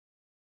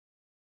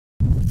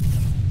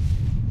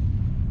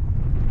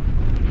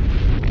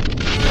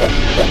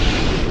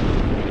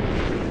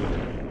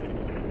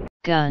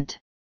Guntō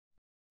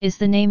is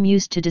the name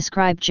used to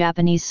describe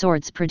Japanese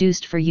swords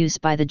produced for use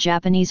by the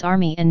Japanese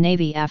Army and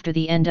Navy after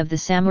the end of the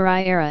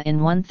samurai era in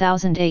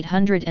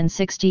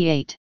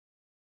 1868.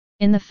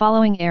 In the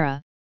following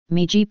era,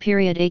 Meiji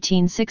period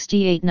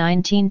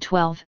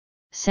 1868–1912,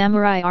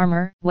 samurai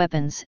armor,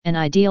 weapons, and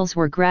ideals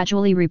were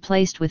gradually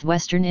replaced with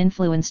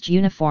Western-influenced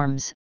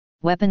uniforms,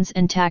 weapons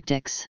and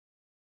tactics.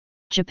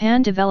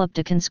 Japan developed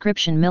a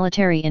conscription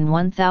military in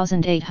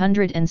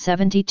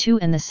 1872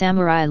 and the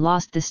samurai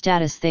lost the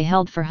status they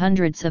held for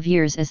hundreds of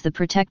years as the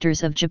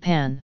protectors of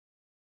Japan.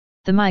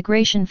 The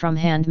migration from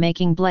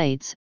hand-making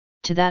blades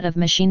to that of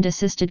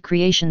machine-assisted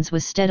creations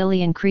was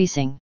steadily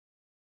increasing.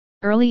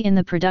 Early in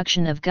the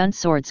production of Guntō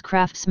swords,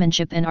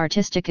 craftsmanship and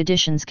artistic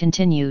additions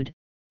continued,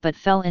 but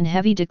fell in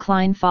heavy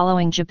decline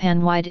following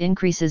Japan-wide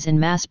increases in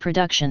mass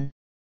production.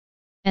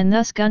 And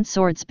thus Guntō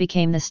swords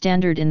became the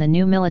standard in the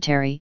new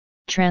military,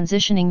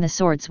 transitioning the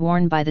swords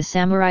worn by the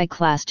samurai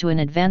class to an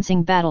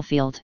advancing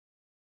battlefield.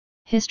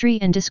 History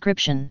and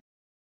description.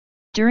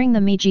 During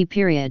the Meiji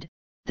period,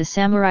 the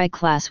samurai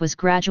class was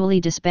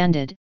gradually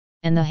disbanded,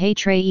 and the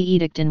Heitrei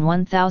Edict in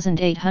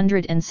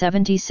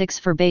 1876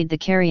 forbade the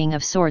carrying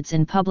of swords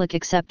in public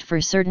except for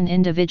certain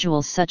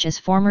individuals such as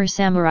former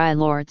samurai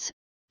lords,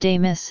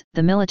 daimyos,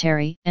 the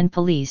military, and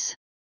police.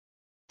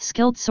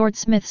 Skilled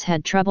swordsmiths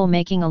had trouble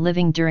making a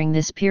living during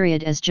this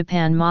period as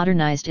Japan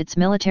modernized its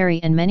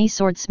military and many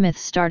swordsmiths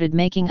started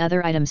making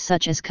other items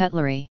such as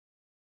cutlery.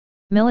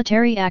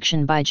 Military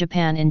action by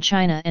Japan in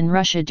China and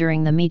Russia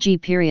during the Meiji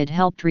period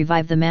helped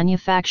revive the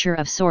manufacture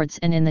of swords,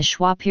 and in the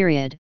Shua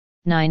period,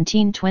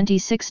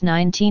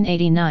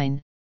 1926–1989,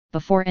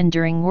 before and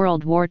during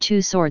World War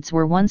II swords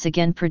were once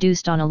again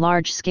produced on a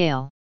large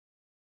scale.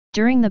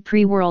 During the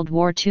pre-World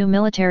War II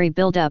military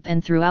build-up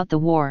and throughout the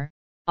war,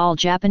 all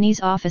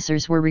Japanese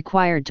officers were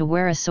required to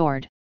wear a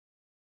sword.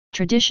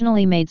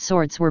 Traditionally made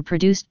swords were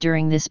produced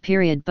during this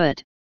period,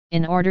 but,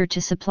 in order to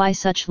supply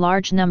such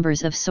large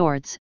numbers of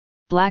swords,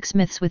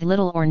 blacksmiths with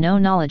little or no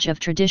knowledge of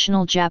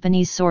traditional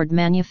Japanese sword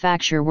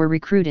manufacture were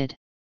recruited.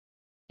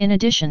 In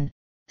addition,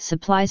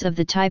 supplies of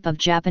the type of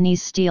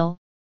Japanese steel,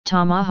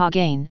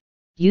 tamahagane,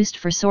 used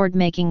for sword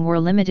making were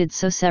limited,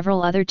 so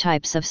several other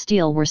types of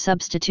steel were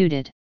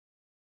substituted.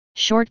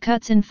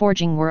 Shortcuts in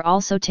forging were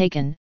also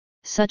taken,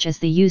 such as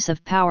the use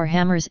of power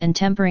hammers and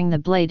tempering the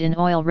blade in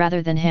oil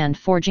rather than hand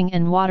forging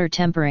and water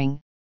tempering.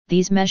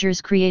 These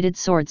measures created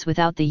swords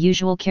without the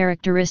usual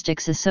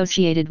characteristics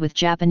associated with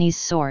Japanese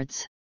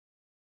swords.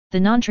 The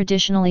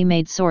non-traditionally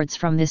made swords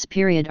from this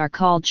period are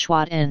called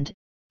Shwa, and,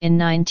 in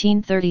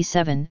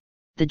 1937,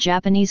 the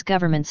Japanese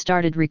government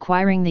started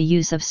requiring the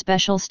use of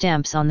special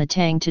stamps on the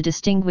tang to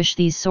distinguish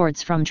these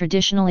swords from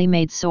traditionally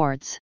made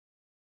swords.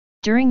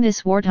 During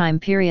this wartime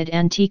period,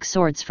 antique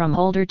swords from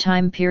older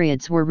time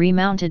periods were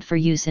remounted for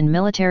use in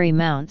military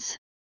mounts.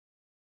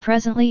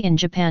 Presently in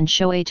Japan,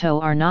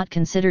 shoeito are not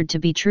considered to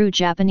be true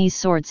Japanese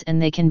swords and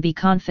they can be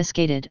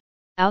confiscated.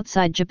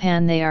 Outside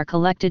Japan they are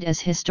collected as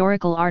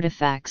historical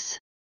artifacts.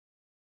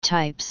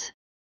 Types.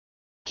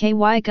 Ky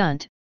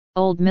Guntō,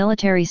 Old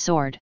Military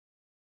Sword.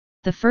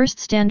 The first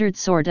standard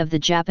sword of the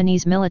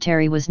Japanese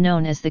military was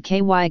known as the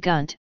Ky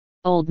Guntō,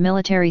 Old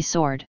Military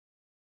Sword.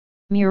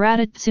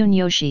 Murata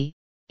Tsuneyoshi,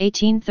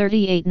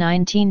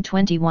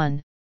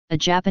 1838–1921, a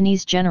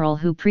Japanese general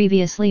who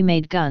previously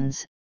made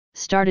guns,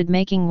 started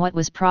making what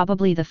was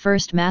probably the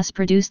first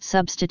mass-produced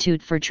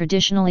substitute for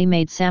traditionally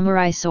made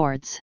samurai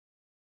swords.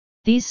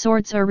 These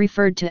swords are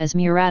referred to as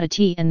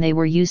Murata-te, and they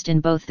were used in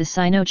both the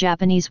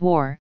Sino-Japanese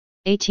War,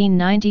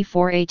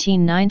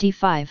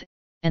 1894–1895,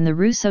 and the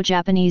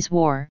Russo-Japanese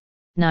War,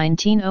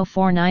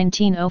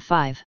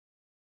 1904–1905.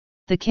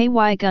 The Ky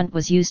Guntō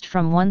was used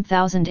from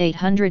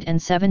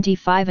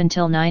 1875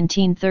 until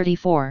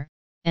 1934,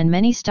 and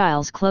many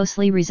styles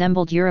closely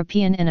resembled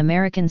European and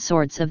American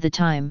swords of the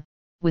time,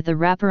 with a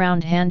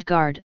wraparound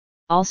handguard,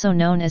 also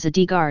known as a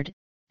D-guard,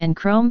 and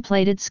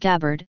chrome-plated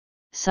scabbard,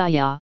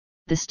 saya.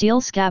 The steel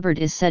scabbard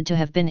is said to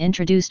have been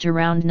introduced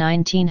around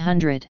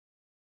 1900.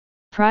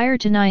 Prior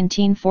to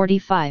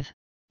 1945,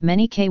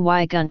 many Ky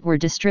Guntō were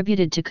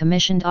distributed to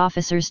commissioned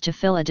officers to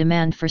fill a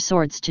demand for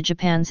swords to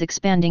Japan's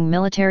expanding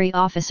military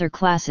officer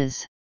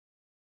classes.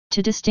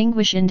 To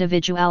distinguish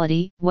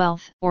individuality,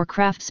 wealth, or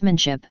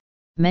craftsmanship,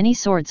 many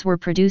swords were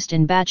produced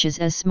in batches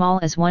as small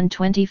as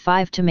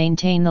 125 to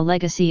maintain the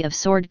legacy of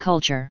sword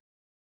culture.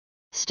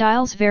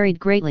 Styles varied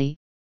greatly,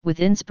 with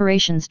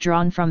inspirations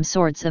drawn from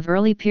swords of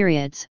early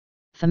periods,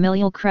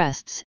 familial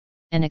crests,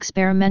 and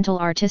experimental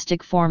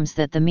artistic forms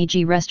that the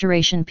Meiji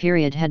Restoration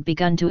period had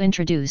begun to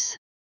introduce.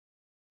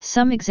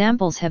 Some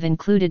examples have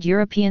included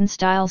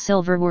European-style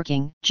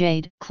silverworking,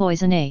 jade,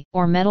 cloisonné,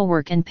 or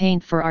metalwork and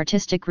paint for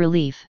artistic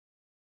relief.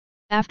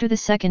 After the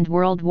Second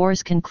World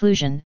War's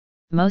conclusion,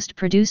 most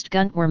produced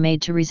Guntō were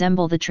made to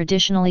resemble the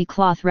traditionally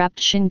cloth-wrapped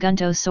Shin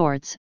Guntō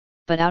swords,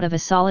 but out of a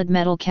solid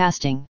metal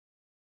casting.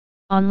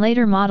 On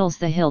later models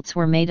the hilts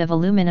were made of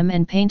aluminum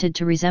and painted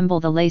to resemble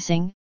the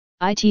lacing,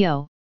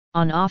 ito,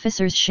 on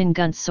officers' Shin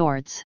Guntō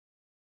swords.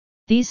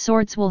 These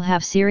swords will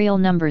have serial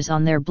numbers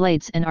on their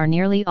blades and are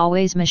nearly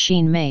always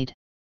machine-made.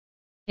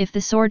 If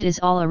the sword is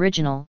all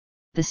original,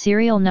 the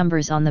serial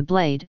numbers on the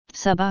blade,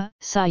 suba,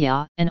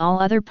 saya, and all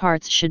other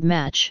parts should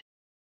match.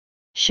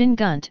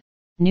 Shingunt,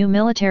 new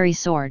military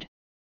sword.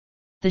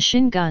 The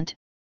shingunt,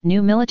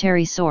 new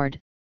military sword,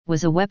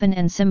 was a weapon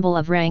and symbol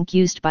of rank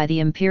used by the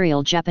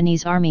Imperial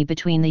Japanese Army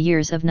between the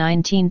years of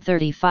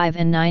 1935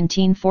 and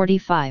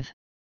 1945.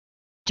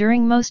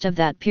 During most of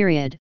that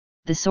period,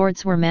 the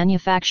swords were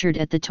manufactured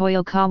at the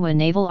Toyokawa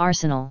Naval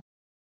Arsenal.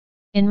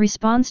 In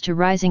response to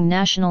rising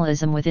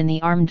nationalism within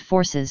the armed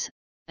forces,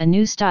 a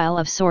new style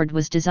of sword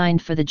was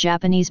designed for the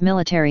Japanese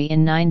military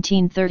in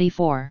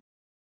 1934.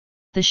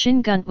 The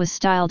shingunt was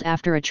styled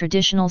after a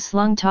traditional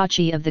slung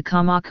tachi of the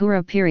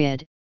Kamakura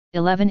period,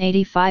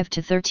 1185 to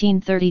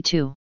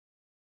 1332.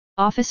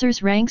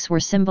 Officers' ranks were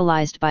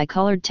symbolized by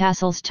colored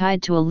tassels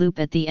tied to a loop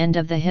at the end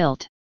of the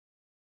hilt.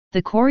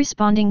 The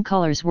corresponding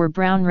colors were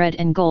brown, red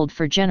and gold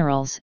for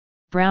generals,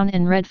 brown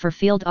and red for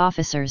field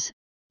officers,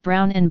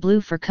 brown and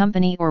blue for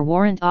company or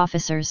warrant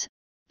officers,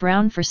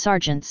 brown for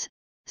sergeants,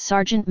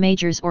 sergeant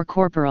majors or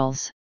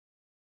corporals.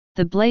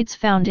 The blades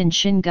found in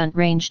shingunt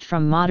ranged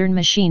from modern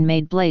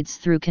machine-made blades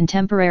through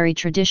contemporary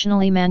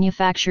traditionally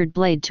manufactured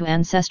blade to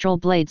ancestral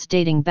blades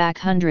dating back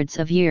hundreds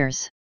of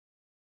years.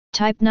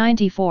 Type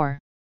 94.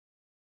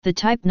 The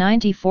Type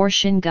 94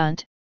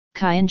 shingunt,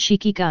 Kaian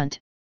Shiki Gunt,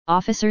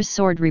 officer's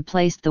sword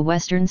replaced the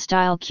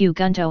Western-style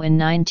Guntō in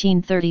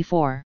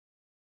 1934.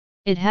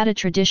 It had a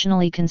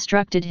traditionally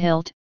constructed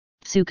hilt,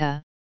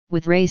 tsuka,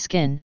 with ray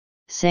skin,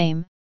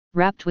 same,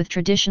 wrapped with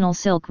traditional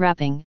silk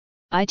wrapping,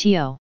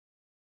 ito.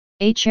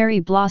 A cherry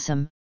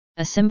blossom,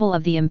 a symbol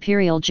of the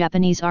Imperial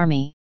Japanese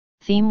Army,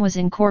 theme was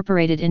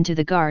incorporated into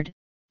the guard,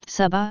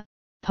 tsuba,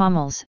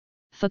 pommels,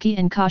 fuki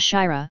and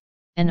kashira,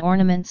 and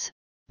ornaments,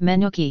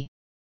 menuki.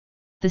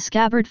 The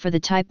scabbard for the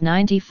Type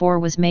 94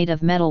 was made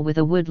of metal with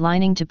a wood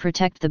lining to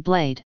protect the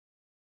blade.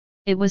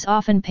 It was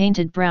often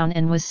painted brown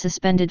and was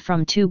suspended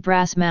from two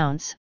brass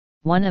mounts,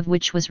 one of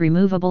which was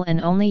removable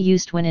and only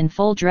used when in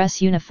full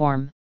dress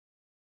uniform.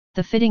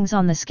 The fittings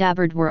on the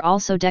scabbard were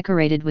also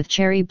decorated with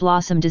cherry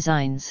blossom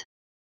designs.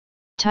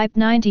 Type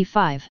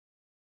 95.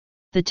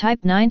 The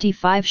Type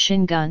 95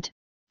 shingunt,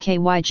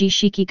 Kyg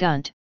Shiki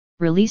Gunt,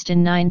 released in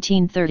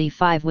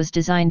 1935 was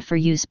designed for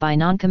use by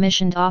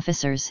non-commissioned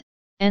officers,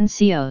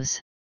 NCOs.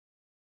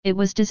 It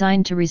was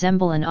designed to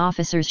resemble an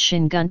officer's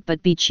shingunt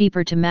but be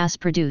cheaper to mass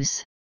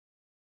produce.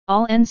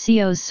 All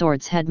NCO's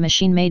swords had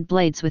machine-made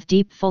blades with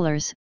deep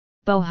fullers,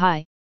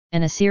 bohai,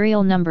 and a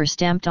serial number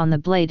stamped on the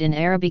blade in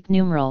Arabic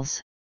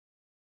numerals.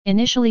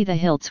 Initially the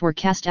hilts were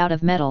cast out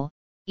of metal,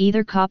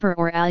 either copper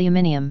or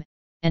aluminium,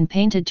 and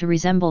painted to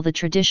resemble the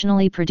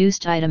traditionally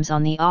produced items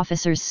on the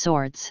officers'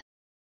 swords.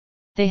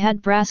 They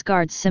had brass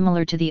guards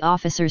similar to the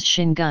officer's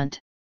shingunt.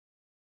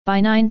 By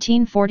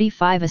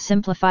 1945 a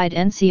simplified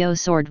NCO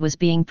sword was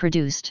being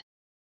produced.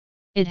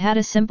 It had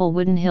a simple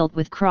wooden hilt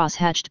with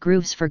cross-hatched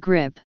grooves for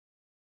grip.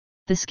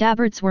 The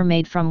scabbards were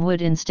made from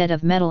wood instead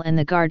of metal and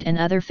the guard and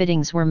other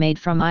fittings were made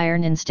from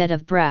iron instead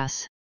of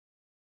brass.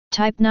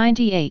 Type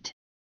 98.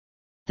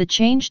 The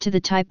change to the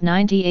Type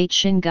 98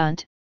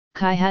 shingunt,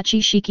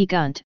 Kaihachi Shiki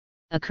Gunt,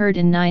 occurred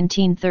in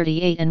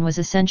 1938 and was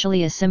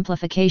essentially a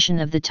simplification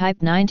of the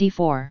Type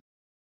 94.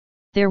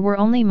 There were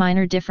only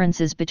minor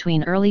differences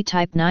between early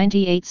Type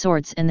 98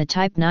 swords and the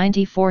Type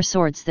 94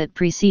 swords that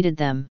preceded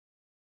them.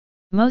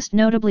 Most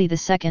notably the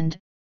second,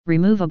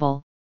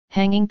 removable,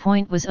 hanging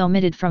point was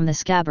omitted from the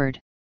scabbard.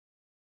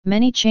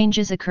 Many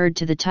changes occurred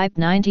to the Type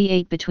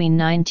 98 between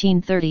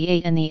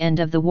 1938 and the end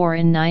of the war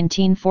in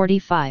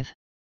 1945.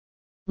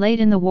 Late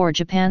in the war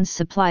Japan's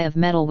supply of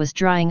metal was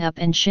drying up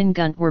and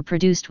shingunt were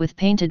produced with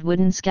painted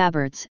wooden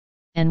scabbards,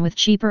 and with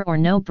cheaper or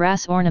no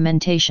brass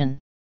ornamentation.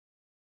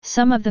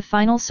 Some of the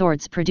final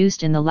swords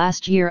produced in the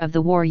last year of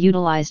the war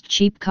utilized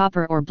cheap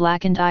copper or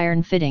blackened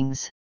iron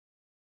fittings.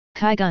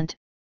 Kaigunt,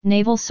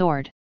 naval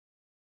sword.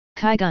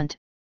 Kaigunt,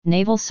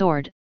 naval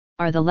sword,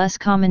 are the less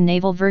common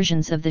naval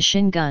versions of the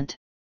shingunt.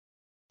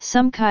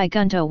 Some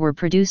Guntō were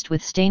produced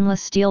with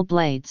stainless steel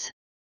blades.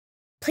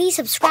 Please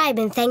subscribe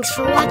and thanks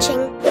for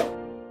watching.